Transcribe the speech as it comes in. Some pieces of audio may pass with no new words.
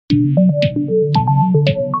Hallo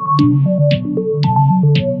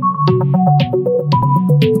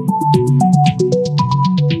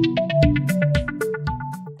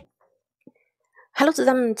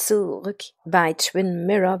zusammen, zurück bei Twin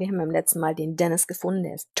Mirror. Wir haben beim letzten Mal den Dennis gefunden,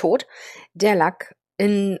 der ist tot. Der lag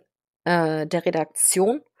in der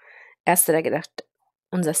Redaktion. Erst hat er gedacht,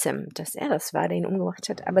 unser Sam, dass er das war, der ihn umgebracht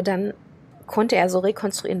hat. Aber dann konnte er so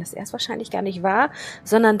rekonstruieren, dass er es wahrscheinlich gar nicht war,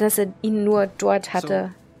 sondern dass er ihn nur dort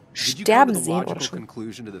hatte sterben sehen oder schon,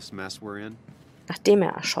 nachdem er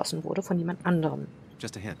erschossen wurde von jemand anderem.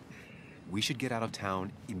 Just a hint. We should get out of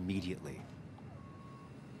town immediately.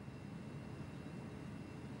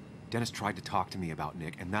 Dennis tried to talk to me about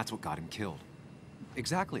Nick, and that's what got him killed.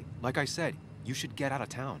 Exactly. Like I said, you should get out of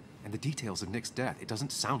town. And the details of Nick's death, it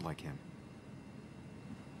doesn't sound like him.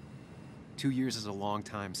 2 years is a long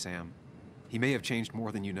time, Sam. He may have changed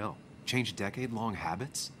more than you know. Changed decade-long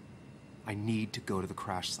habits? I need to go to the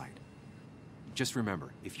crash site. Just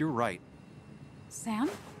remember, if you're right... Sam?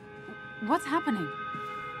 What's happening?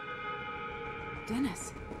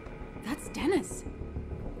 Dennis. That's Dennis.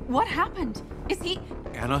 What happened? Is he...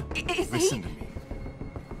 Anna, listen to me.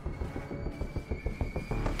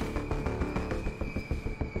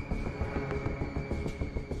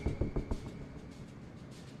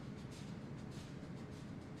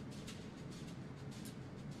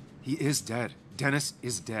 He is dead. Dennis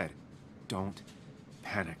is dead. Don't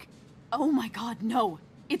panic. Oh my God, no.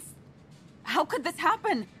 It's... How could this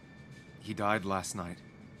happen? He died last night.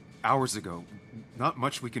 Hours ago. Not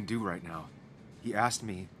much we can do right now. He asked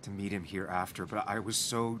me to meet him here after, but I was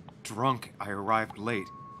so drunk I arrived late.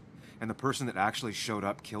 And the person that actually showed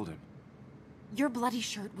up killed him. Your bloody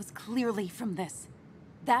shirt was clearly from this.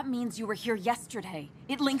 That means you were here yesterday.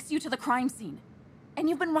 It links you to the crime scene. And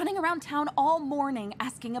you've been running around town all morning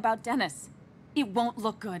asking about Dennis. It won't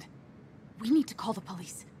look good. We need to call the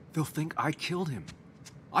police. They'll think I killed him.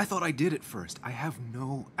 I thought I did at first. I have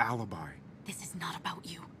no alibi. This is not about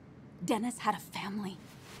you. Dennis had a family.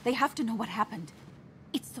 They have to know what happened.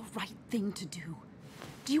 It's the right thing to do.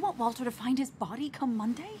 Do you want Walter to find his body come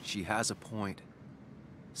Monday? She has a point.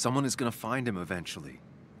 Someone is gonna find him eventually.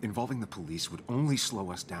 Involving the police would only slow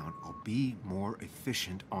us down. I'll be more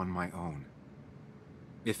efficient on my own.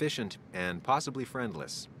 Efficient and possibly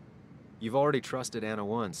friendless. You've already trusted Anna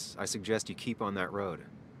once. I suggest you keep on that road.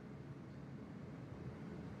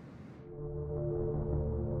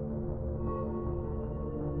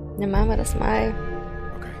 Dann machen wir das mal.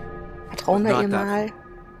 Okay. Vertrauen wir ihr mal.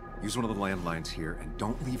 Use one of the landlines here and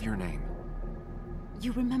don't leave your name.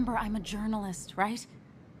 You remember I'm a journalist, right?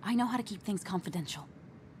 I know how to keep things confidential.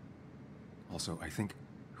 Also, I think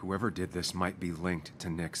whoever did this might be linked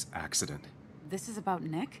to Nick's accident. This is about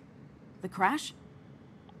Nick? The crash?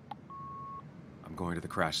 I'm going to the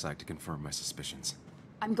crash site to confirm my suspicions.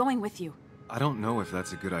 I'm going with you. I don't know if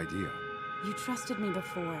that's a good idea. You trusted me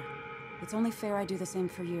before. It's only fair I do the same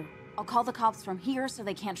for you. I'll call the cops from here so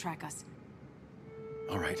they can't track us.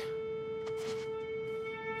 All right.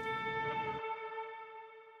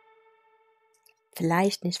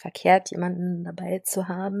 Vielleicht nicht verkehrt, jemanden dabei zu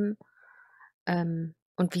haben.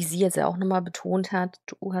 Und wie sie jetzt ja auch nochmal betont hat,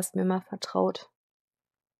 du hast mir mal vertraut.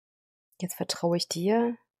 Jetzt vertraue ich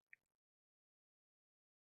dir.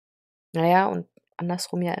 Naja, und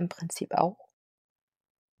andersrum ja im Prinzip auch.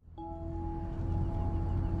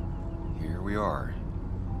 Here we are.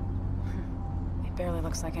 It barely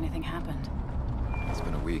looks like anything happened. It's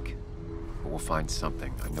been a week, but we'll find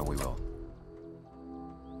something. I know we will.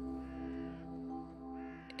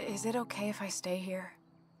 Is it okay if I stay here?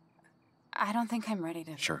 I don't think I'm ready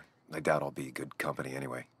to... Sure. I doubt I'll be good company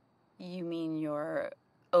anyway. You mean you're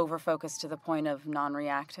over-focused to the point of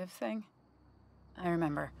non-reactive thing? I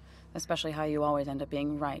remember. Especially how you always end up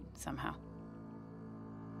being right, somehow.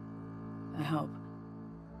 I hope.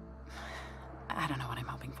 I don't know what I'm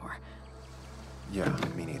hoping for. Yeah,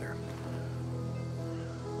 me neither.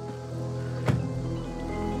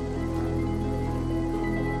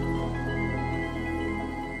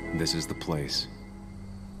 This is the place.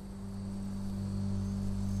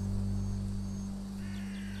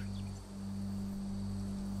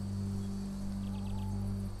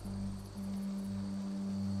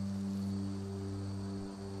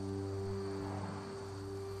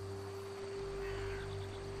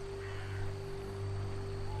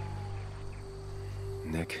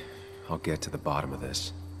 Nick, I'll get to the bottom of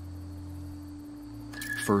this.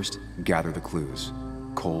 First, gather the clues.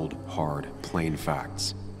 Cold, hard, plain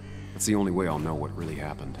facts. That's the only way I'll know what really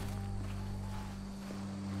happened.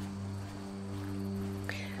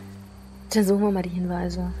 Dann suchen wir mal die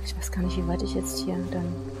Hinweise. Ich weiß gar nicht, wie weit ich jetzt hier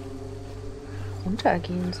dann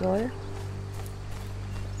runtergehen soll.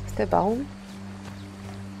 der Baum?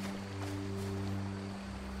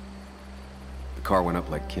 The car went up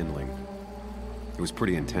like kindling. It was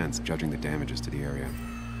pretty intense, judging the damages to the area.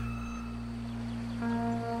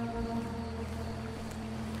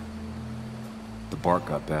 The bark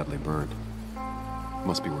got badly burned.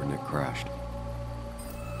 Must be where Nick crashed.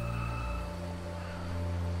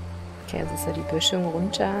 Okay, also ist ja die Böschung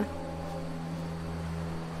runter.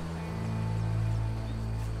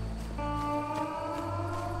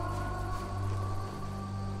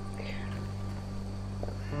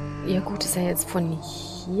 Ja gut, ist ja jetzt von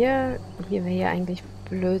hier. Hier wäre ja eigentlich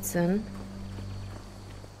Blödsinn.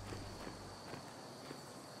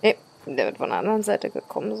 Ne, der wird von der anderen Seite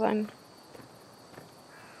gekommen sein.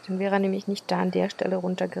 Dann wäre er nämlich nicht da an der Stelle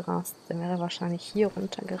runtergerast. Dann wäre er wahrscheinlich hier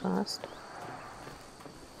runtergerast.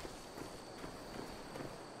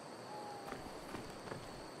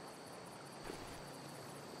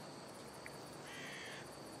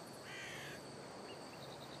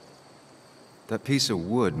 That piece of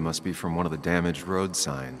wood must be from one of the damaged road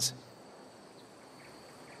signs.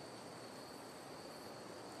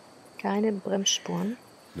 Keine Bremsspuren.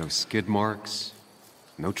 No skid marks,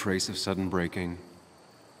 no trace of sudden braking.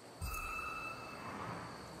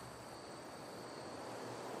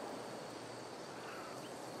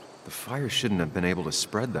 The fire shouldn't have been able to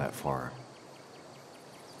spread that far.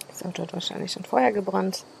 Das Auto hat wahrscheinlich schon vorher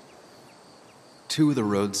gebrannt. 2 of the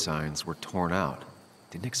road signs were torn out.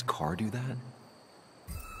 Did Nick's car do that?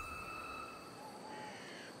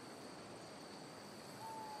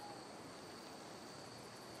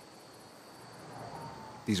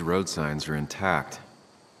 These road signs are intact.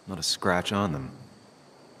 Not a scratch on them.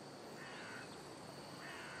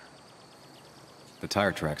 The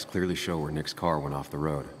tire tracks clearly show where Nick's car went off the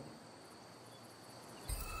road.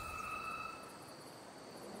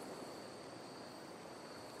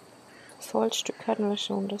 Das Holzstück hatten wir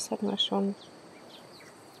schon, das hatten wir schon.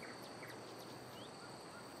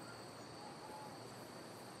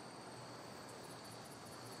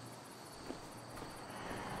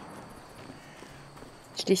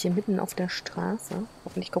 Ich stehe hier mitten auf der Straße.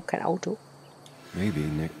 Hoffentlich kommt kein Auto. Maybe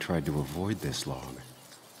Nick tried to avoid this log.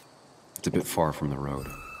 It's a bit far from the road.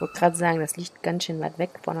 Ich wollte gerade sagen, das liegt ganz schön weit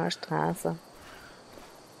weg von der Straße.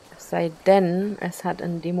 Es sei denn, es hat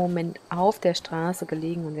in dem Moment auf der Straße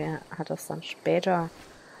gelegen und er hat das dann später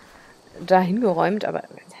dahin geräumt, aber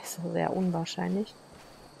das ist sehr unwahrscheinlich.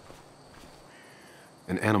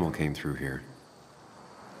 An animal came through here.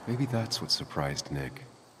 Maybe that's what surprised Nick.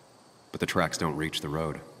 But the tracks don't reach the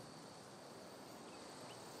road.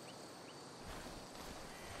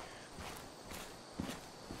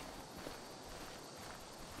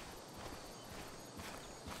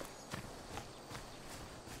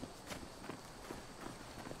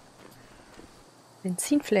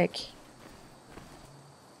 Benzinfleck.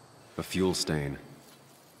 A fuel stain.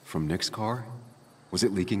 From Nick's car? Was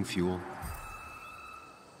it leaking fuel?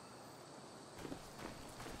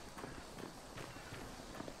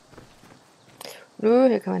 Nö,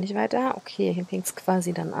 hier kann man nicht weiter. Okay, hier fängt es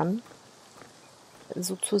quasi dann an.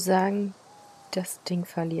 Sozusagen das Ding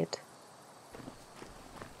verliert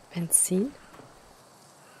Benzin.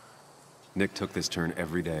 Nick took this turn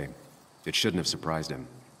every day. It shouldn't have surprised him.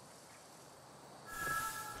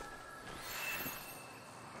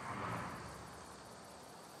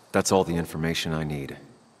 That's all the information I need.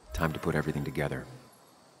 Time to put everything together.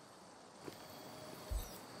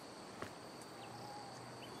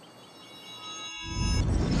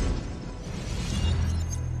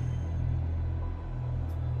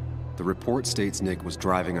 The report states Nick was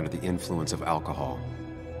driving under the influence of alcohol.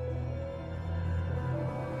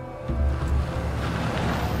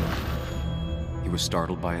 He was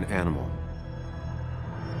startled by an animal.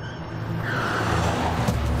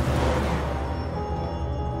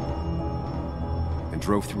 And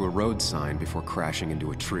drove through a road sign before crashing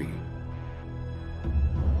into a tree.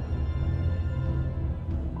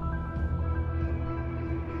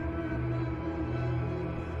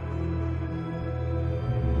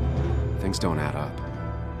 Things don't add up.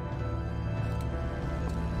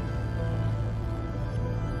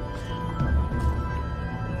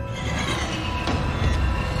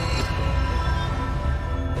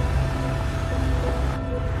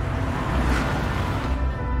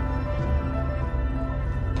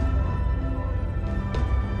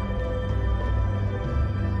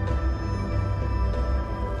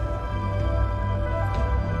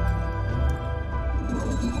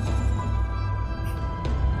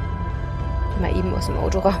 Mal eben aus dem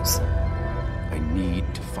Auto raus. I need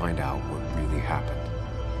to find out what really happened.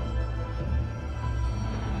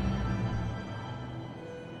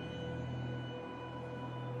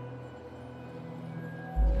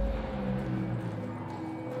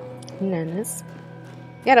 Hindernis.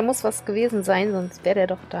 Ja, da muss was gewesen sein, sonst wäre der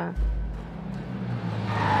doch da.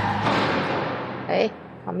 Hey,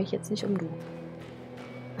 hau mich jetzt nicht um, du.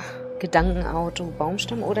 Gedankenauto,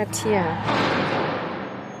 Baumstamm oder Tier?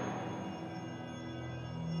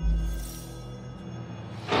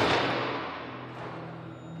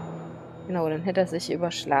 Genau, dann hätte er sich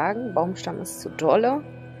überschlagen. Baumstamm ist zu dolle.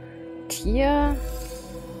 Tier.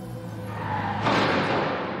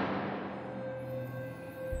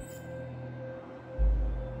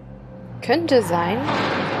 Könnte sein.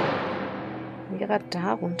 Wäre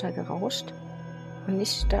da runtergerauscht. Und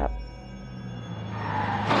nicht da.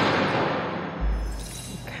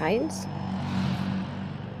 Keins.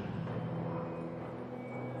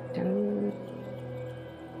 Dann.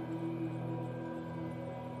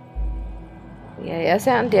 Ja, er ist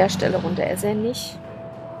ja an der Stelle runter. Er ist ja nicht.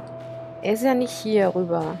 Er ist ja nicht hier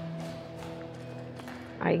rüber.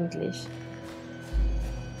 Eigentlich.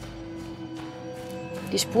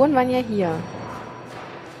 Die Spuren waren ja hier.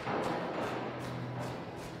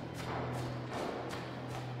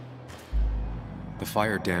 The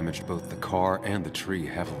fire damaged both the car and the tree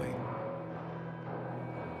heavily.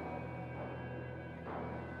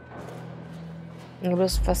 Aber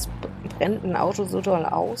was brennt ein Auto so doll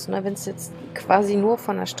aus, ne? Wenn es jetzt quasi nur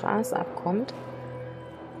von der Straße abkommt.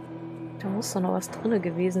 Da muss doch noch was drin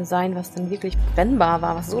gewesen sein, was dann wirklich brennbar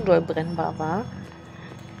war, was so doll brennbar war.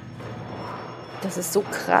 Dass es so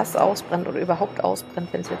krass ausbrennt oder überhaupt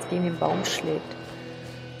ausbrennt, wenn es jetzt gegen den Baum schlägt.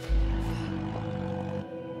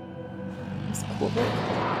 Das Kurve.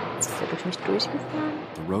 Jetzt ist er durch mich durchgefahren.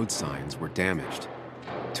 The road signs were damaged.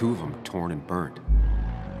 2 of them torn and burnt.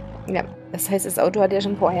 Ja, das heißt, das Auto hat ja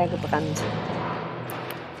schon vorher gebrannt.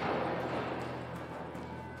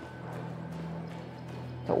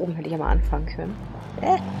 Da oben hätte ich ja mal anfangen können.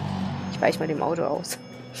 Ich weiche mal dem Auto aus.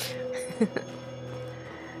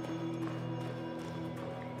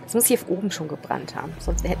 Es muss hier oben schon gebrannt haben,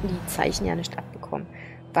 sonst hätten die Zeichen ja nicht abbekommen.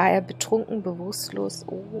 War er betrunken, bewusstlos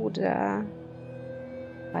oder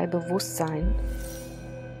bei Bewusstsein?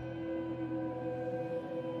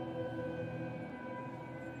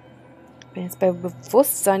 Wenn jetzt bei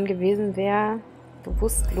Bewusstsein gewesen wäre,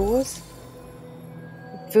 bewusstlos,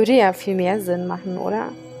 würde ja viel mehr Sinn machen, oder?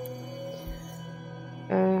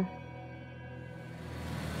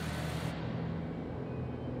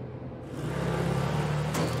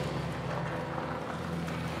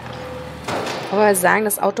 Aber wir sagen,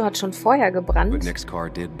 das Auto hat schon vorher gebrannt. But Nick's car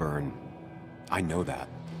did burn. I know that.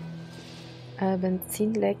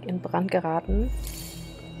 Benzinleck in Brand geraten.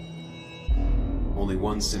 Only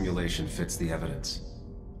one simulation fits the evidence.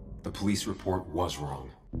 The police report was wrong.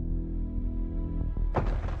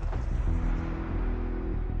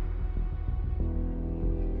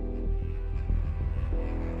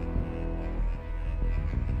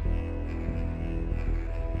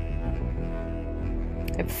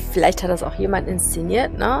 Vielleicht hat das auch jemand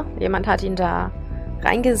inszeniert, ne? Jemand hat ihn da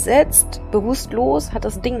reingesetzt, bewusstlos, hat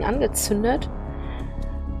das Ding angezündet.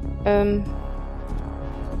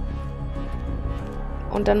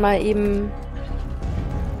 Und dann mal eben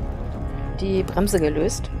die Bremse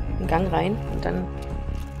gelöst, den Gang rein und dann...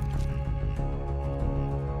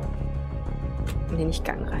 Nee, nicht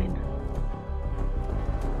Gang rein.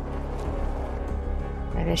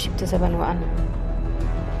 Ja, der schiebt das aber nur an.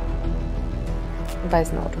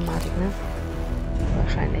 Weißen Automatik, ne?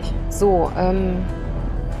 Wahrscheinlich. So,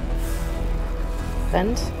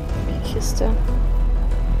 brennt die Kiste.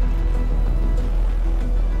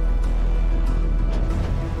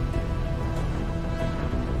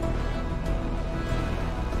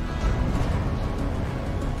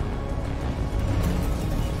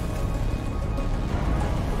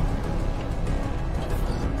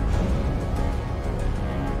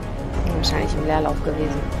 Wahrscheinlich im Leerlauf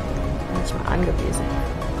gewesen. Nicht mal angewiesen.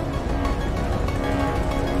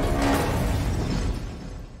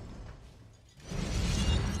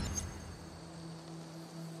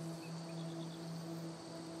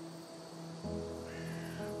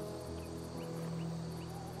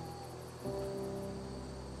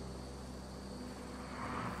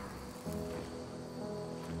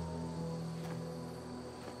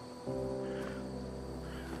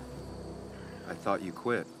 I thought you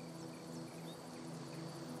quit.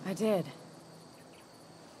 I did.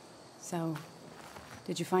 So,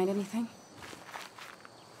 did you find anything?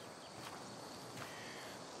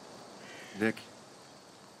 Nick,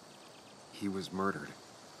 he was murdered.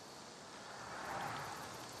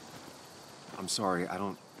 I'm sorry, I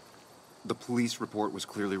don't... The police report was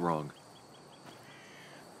clearly wrong.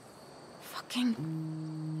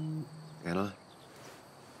 Fucking... Anna?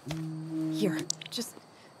 Here, just...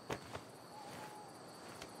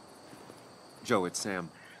 Joe, it's Sam.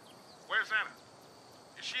 Where's Anna?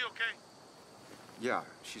 Is she okay? Yeah,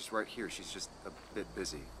 she's right here. She's just a bit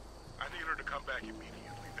busy. I need her to come back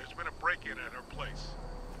immediately. There's been a break-in at her place.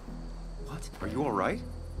 What? Are you all right?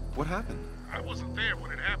 What happened? I wasn't there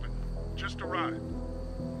when it happened. Just arrived.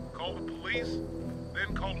 Called the police,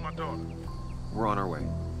 then called my daughter. We're on our way.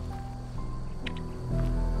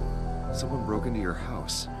 Someone broke into your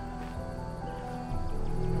house.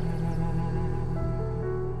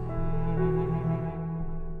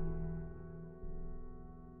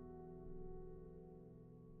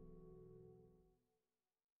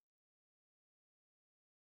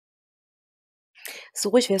 So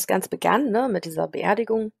ruhig wie das Ganze begann, ne, mit dieser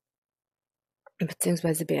Beerdigung,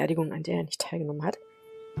 beziehungsweise Beerdigung, an der er nicht teilgenommen hat,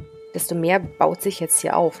 desto mehr baut sich jetzt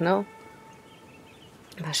hier auf, ne?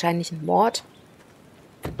 Wahrscheinlich ein Mord.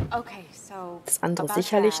 Okay, so Das andere about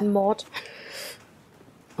sicherlich that. ein Mord.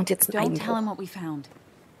 Und jetzt ein Don't tell him Einbruch. what we found.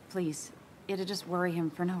 Please. It'll just worry him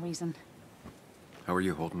for no reason. How are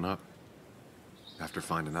you holding up? After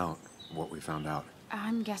finding out what we found out.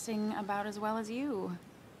 I'm guessing about as well as you.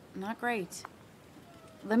 Not great.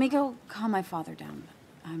 Let me go calm my father down.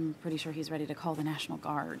 I'm pretty sure he's ready to call the National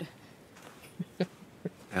Guard.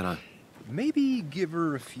 Anna, maybe give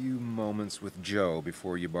her a few moments with Joe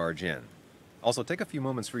before you barge in. Also, take a few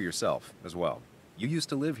moments for yourself as well. You used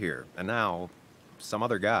to live here, and now some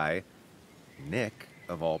other guy, Nick,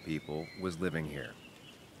 of all people, was living here.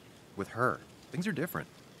 With her. Things are different.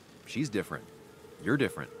 She's different. You're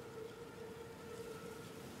different.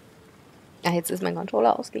 Ja, jetzt ist mein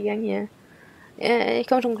Controller ausgegangen hier. Ja, ich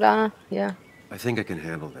komme schon klar. Ja. I think I can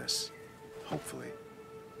handle this. Hopefully.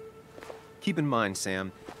 Keep in mind,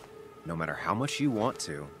 Sam, no matter how much you want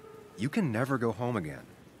to, you can never go home again.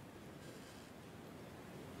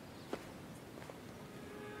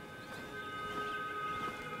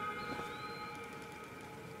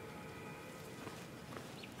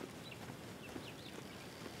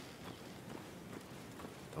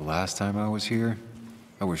 The last time I was here,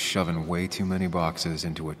 I was shoving way too many boxes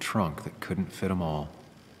into a trunk that couldn't fit them all.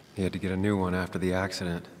 He had to get a new one after the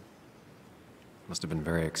accident. Must have been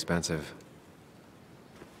very expensive.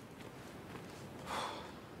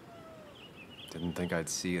 Didn't think I'd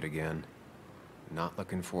see it again. Not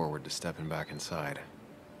looking forward to stepping back inside.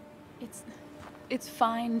 It's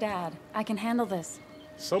fine, Dad. I can handle this.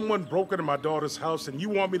 Someone broke into my daughter's house and you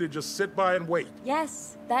want me to just sit by and wait?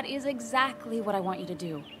 Yes, that is exactly what I want you to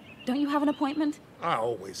do. Don't you have an appointment? I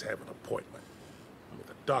always have an appointment. I'm at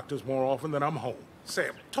the doctor's more often than I'm home.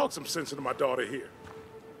 Sam, talk some sense into my daughter here.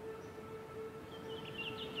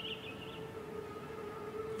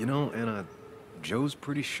 You know, Anna, Joe's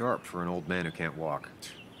pretty sharp for an old man who can't walk.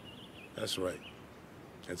 That's right.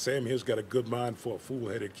 And Sam here's got a good mind for a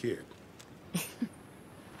fool-headed kid.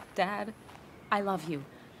 Dad, I love you.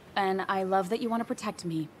 And I love that you want to protect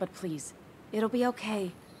me, but please, it'll be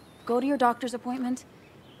okay. Go to your doctor's appointment.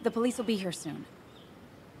 The police will be here soon.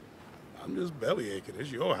 I'm just bellyaching.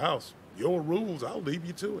 It's your house. Your rules, I'll leave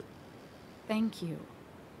you to it. Thank you.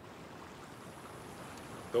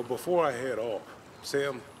 Though before I head off,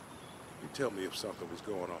 Sam, you tell me if something was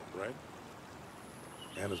going on, right?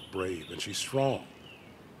 Anna's brave and she's strong,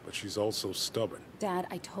 but she's also stubborn. Dad,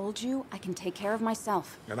 I told you I can take care of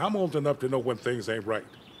myself. And I'm old enough to know when things ain't right.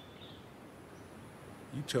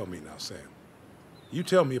 You tell me now, Sam. You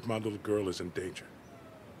tell me if my little girl is in danger.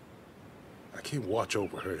 I can't watch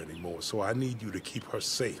over her anymore, so I need you to keep her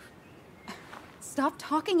safe. Stop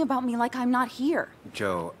talking about me like I'm not here.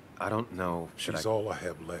 Joe, I don't know. She's all I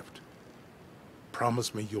have left.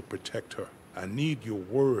 Promise me you'll protect her. I need your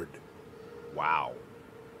word. Wow.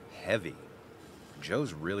 Heavy.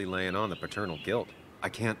 Joe's really laying on the paternal guilt. I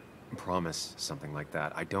can't promise something like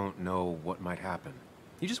that. I don't know what might happen.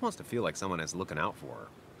 He just wants to feel like someone is looking out for her.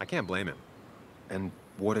 I can't blame him. And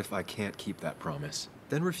what if I can't keep that promise?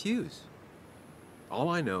 Then refuse. All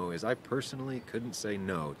I know is I personally couldn't say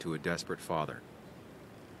no to a desperate father.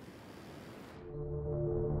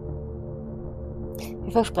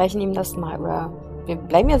 Wir versprechen ihm das mal, oder? Wir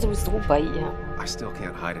bleiben ja sowieso bei ihr. I still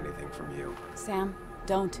can't hide anything from you. Sam,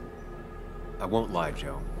 don't. I won't lie,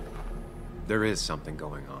 Joe. There is something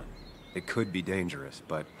going on. It could be dangerous,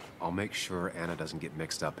 but I'll make sure Anna doesn't get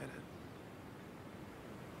mixed up in it.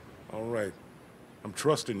 All right. I'm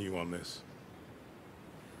trusting you on this.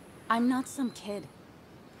 I'm not some kid.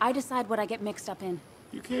 I decide what I get mixed up in.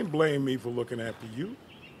 You can't blame me for looking after you.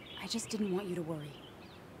 I just didn't want you to worry.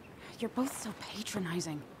 You're both so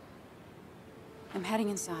patronizing. I'm heading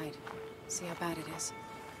inside. See how bad it is.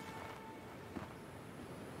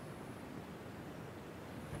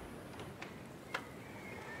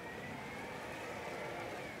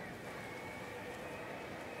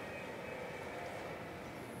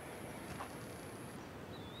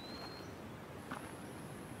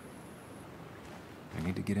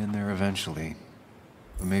 need to get in there eventually.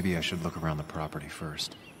 But maybe I should look around the property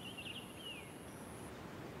first.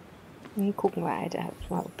 Gucken wir halt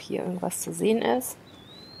mal, ob hier irgendwas zu sehen ist.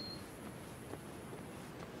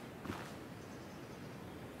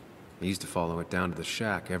 I used to follow it down to the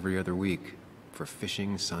shack every other week for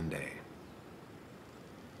Fishing Sunday.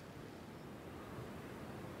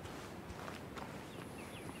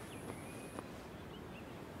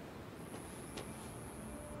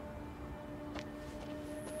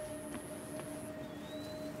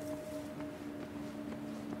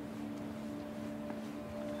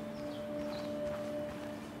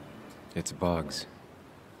 It's Bugs.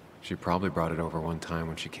 She probably brought it over one time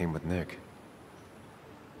when she came with Nick.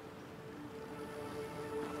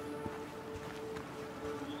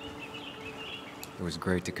 It was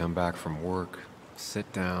great to come back from work,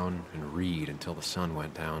 sit down, and read until the sun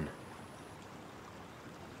went down.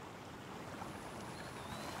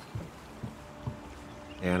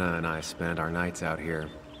 Anna and I spent our nights out here,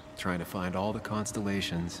 trying to find all the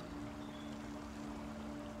constellations.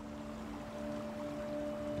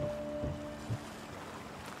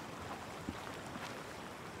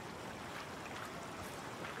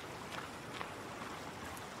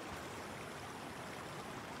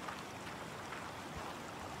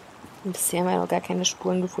 Bisher haben wir noch gar keine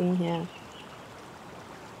Spuren gefunden hier.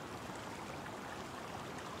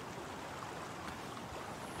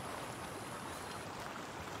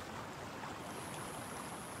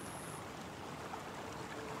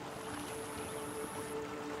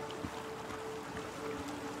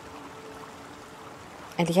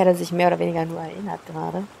 Eigentlich hat er sich mehr oder weniger nur erinnert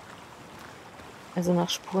gerade. Also nach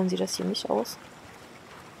Spuren sieht das hier nicht aus.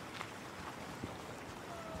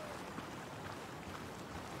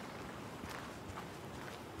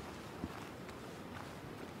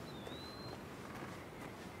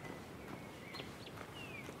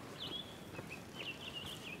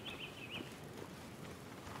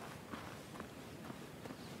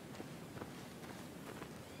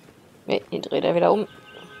 Den dreht er wieder um.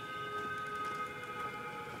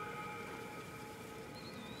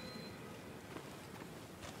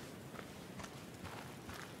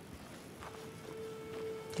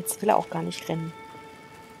 Jetzt will er auch gar nicht rennen.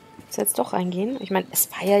 Muss er jetzt doch reingehen? Ich meine, es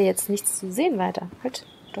war ja jetzt nichts zu sehen weiter. Halt,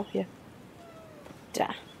 doch hier. Da.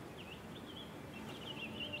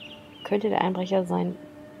 Könnte der Einbrecher sein.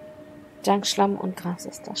 Dank Schlamm und Gras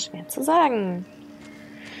ist das schwer zu sagen.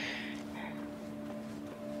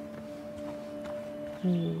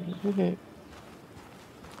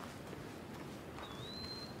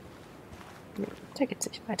 Da geht's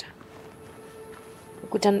nicht weiter.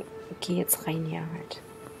 Gut, dann geh jetzt rein hier halt.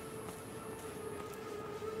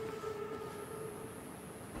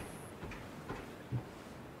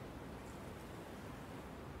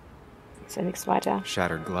 Ist ja nichts weiter.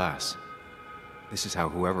 Shattered glass. This is how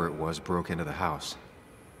whoever it was broke into the house.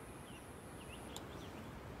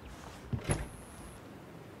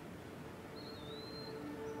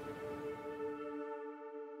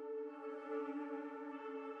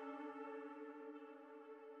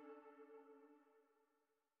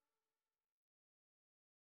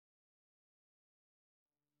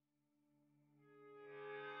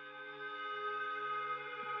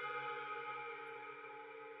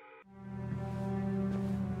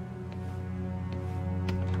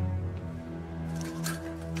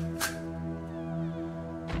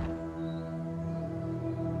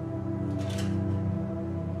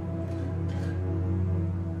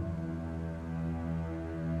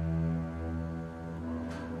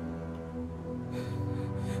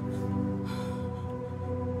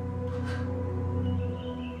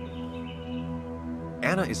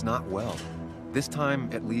 Anna is not well. This time,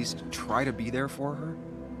 at least, try to be there for her.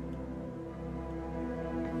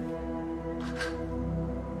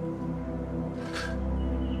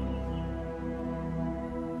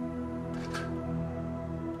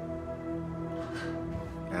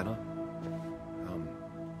 Anna?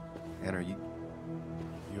 Anna, are you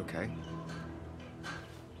okay?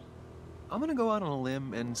 I'm gonna go out on a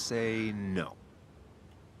limb and say no.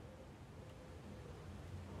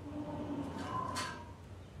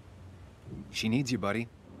 She needs you, buddy.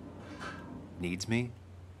 Needs me?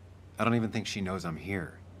 I don't even think she knows I'm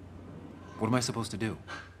here. What am I supposed to do?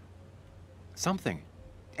 Something.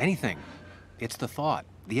 Anything. It's the thought,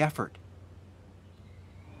 the effort.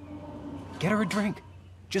 Get her a drink.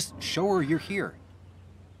 Just show her you're here.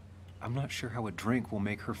 I'm not sure how a drink will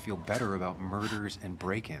make her feel better about murders and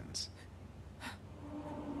break-ins.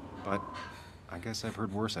 But I guess I've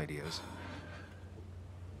heard worse ideas.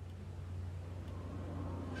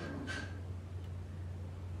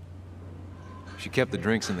 She kept the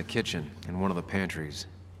drinks in the kitchen, in one of the pantries.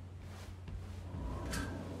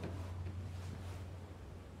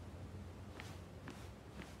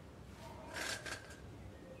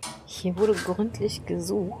 Hier wurde gründlich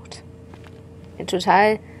gesucht. Ja,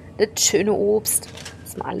 total das schöne Obst.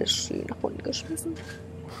 Ist mal alles schön nach unten geschmissen.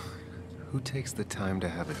 Who takes the time to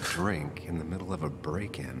have a drink in the middle of a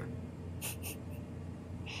break-in?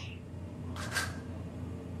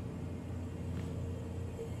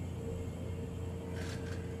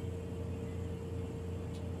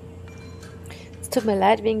 Es tut mir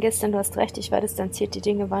leid wegen gestern, du hast recht, ich war distanziert. Die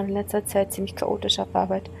Dinge waren in letzter Zeit ziemlich chaotisch auf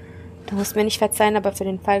Arbeit. Du musst mir nicht verzeihen, aber für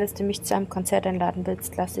den Fall, dass du mich zu einem Konzert einladen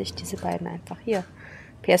willst, lasse ich diese beiden einfach hier.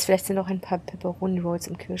 PS, vielleicht sind noch ein paar Pepperoni Rolls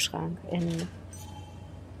im Kühlschrank.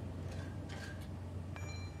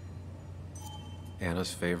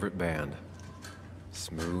 Anna's favorite band.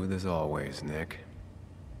 Smooth as always, Nick.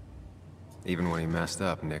 Even when he messed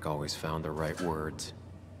up, Nick always found the right words.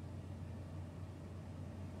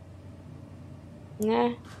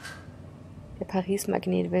 Ne, der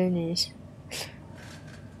Paris-Magnet will nicht.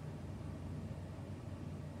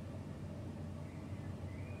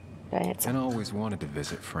 Da jetzt. Anna always wanted to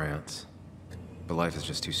visit France, but life is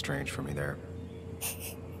just too strange for me there.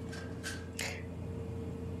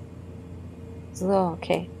 So,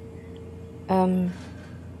 okay.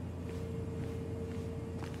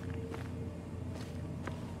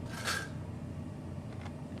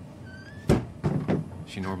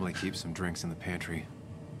 She normally keeps some drinks in the pantry.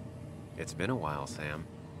 It's been a while, Sam.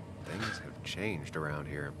 Things have changed around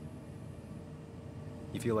here.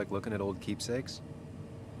 You feel like looking at old keepsakes?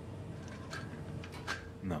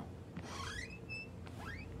 No.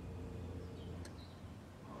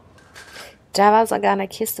 Da war sogar eine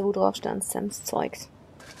Kiste, wo drauf stand Sams Zeugs.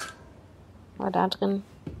 Aber da drin.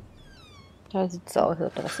 Da sieht es so aus, als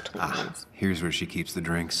ob da was zu trinken ist. Here's where she keeps the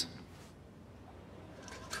drinks.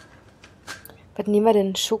 Was nehmen wir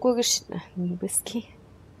denn? Whisky?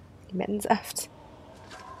 Limettensaft?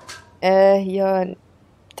 Hier.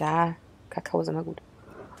 Da. Kakao ist immer gut.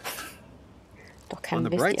 Doch kein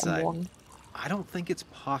Whisky am Morgen. I don't think it's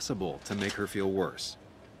possible to make her feel worse.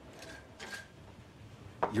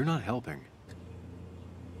 You're not helping.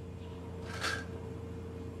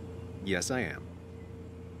 Yes, I am.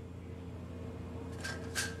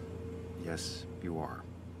 Yes, you are.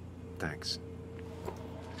 Thanks.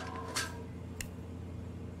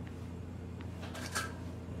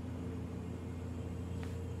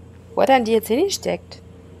 Wo hat er die jetzt hingesteckt?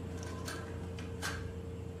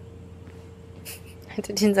 Hat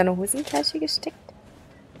er die in seine Hosentasche gesteckt?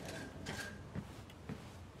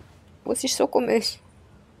 Wo ist die Schokomilch?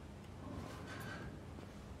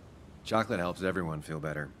 Chocolate helps everyone feel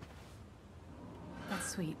better. That's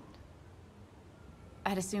sweet.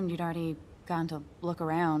 I'd assumed you'd already gone to look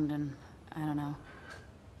around and, I don't know,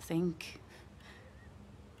 think.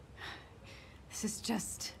 This is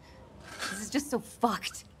just so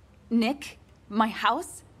fucked. Nick? My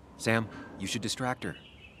house? Sam, you should distract her.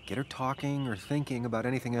 Get her talking or thinking about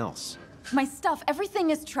anything else. My stuff, everything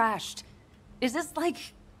is trashed. Is this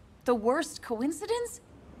like the worst coincidence?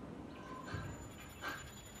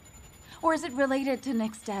 Or is it related to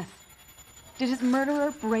Nick's death? Did his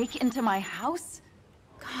murderer break into my house?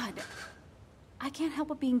 God, I can't help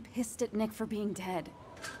but being pissed at Nick for being dead.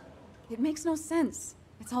 It makes no sense.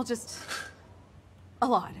 It's all just a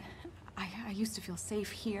lot. I used to feel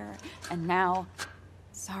safe here, and now...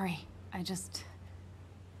 Sorry,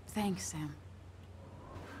 Thanks, Sam.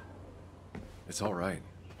 It's all right.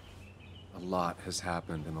 A lot has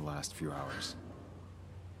happened in the last few hours.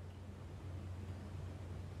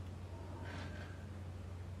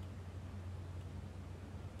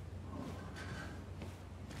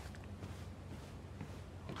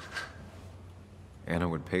 Anna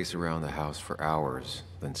would pace around the house for hours,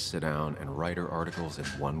 then sit down and write her articles in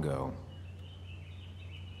one go.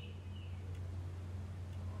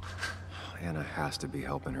 Anna has to be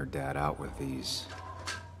helping her dad out with these.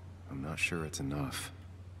 I'm not sure it's enough.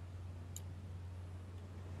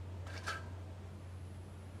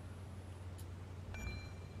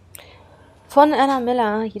 Von Anna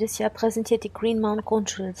Miller. Jedes Jahr präsentiert die Green Mountain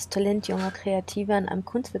Grundschule das Talent junger Kreativer in einem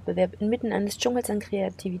Kunstwettbewerb. Inmitten eines Dschungels an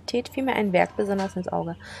Kreativität fiel mir ein Werk besonders ins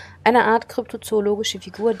Auge. Eine Art kryptozoologische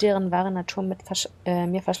Figur, deren wahre Natur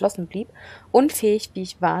mir verschlossen blieb. Unfähig, wie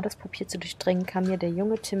ich war, das Papier zu durchdringen, kam mir der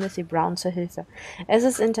junge Timothy Brown zur Hilfe. Es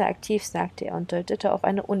ist interaktiv, sagte er und deutete auf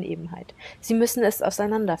eine Unebenheit. Sie müssen es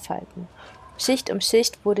auseinanderfalten. Schicht um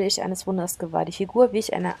Schicht wurde ich eines Wunders gewahr. Die Figur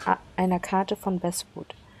wich einer Karte von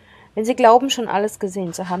Westwood. Wenn Sie glauben, schon alles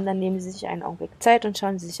gesehen zu haben, dann nehmen Sie sich einen Augenblick Zeit und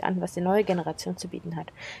schauen Sie sich an, was die neue Generation zu bieten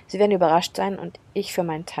hat. Sie werden überrascht sein und ich für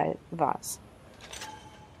meinen Teil war's.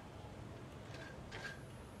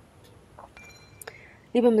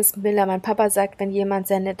 Liebe Miss Miller, mein Papa sagt, wenn jemand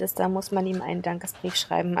sehr nett ist, dann muss man ihm einen Dankesbrief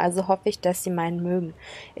schreiben. Also hoffe ich, dass Sie meinen mögen.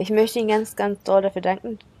 Ich möchte Ihnen ganz, ganz doll dafür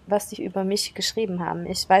danken, was Sie über mich geschrieben haben.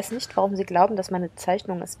 Ich weiß nicht, warum Sie glauben, dass meine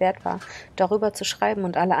Zeichnung es wert war, darüber zu schreiben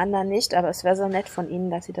und alle anderen nicht, aber es wäre so nett von Ihnen,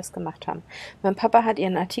 dass Sie das gemacht haben. Mein Papa hat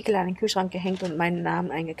Ihren Artikel an den Kühlschrank gehängt und meinen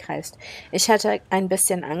Namen eingekreist. Ich hatte ein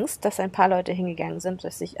bisschen Angst, dass ein paar Leute hingegangen sind,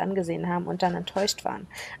 das sich angesehen haben und dann enttäuscht waren.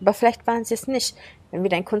 Aber vielleicht waren sie es nicht. Wenn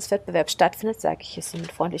wieder ein Kunstwettbewerb stattfindet, sage ich es Ihnen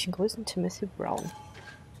mit freundlichen Grüßen, Timothy Brown.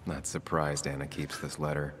 Not surprised Anna keeps this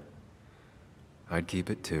letter. I'd keep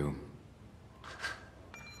it too.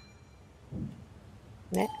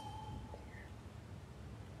 Nett.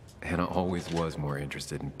 Anna always was more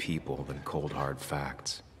interested in people than cold hard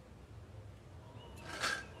facts.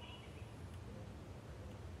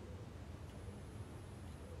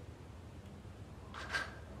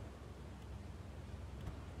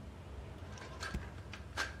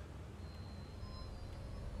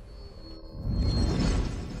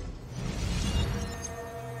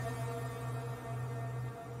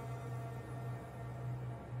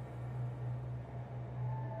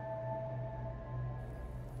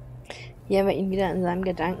 Hier haben wir ihn wieder in seinem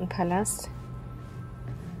Gedankenpalast.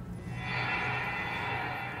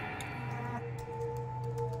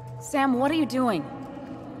 Sam, what are you doing?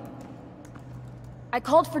 I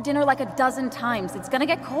called for dinner like a dozen times. It's gonna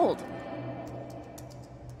get cold.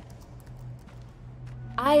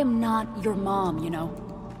 I am not your mom, you know.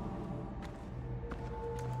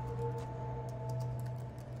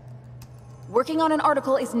 Working on an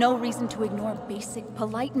article is no reason to ignore basic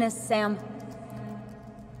politeness, Sam.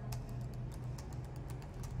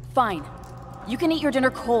 Fine. You can eat your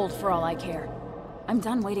dinner cold for all I care. I'm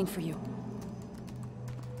done waiting for you.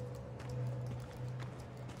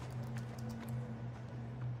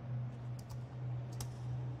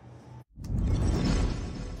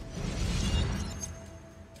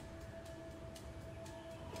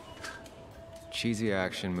 Cheesy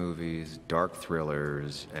action movies, dark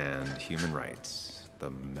thrillers, and human rights. The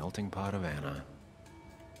melting pot of Anna.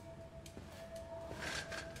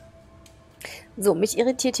 So, mich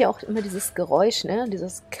irritiert hier auch immer dieses Geräusch, ne?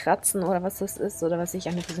 Dieses Kratzen oder was das ist, oder was ich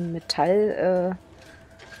an diesem Metall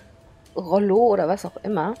Rollo oder was auch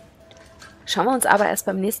immer. Schauen wir uns aber erst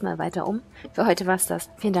beim nächsten Mal weiter um. Für heute war es das.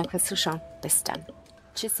 Vielen Dank fürs Zuschauen. Bis dann.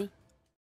 Tschüssi.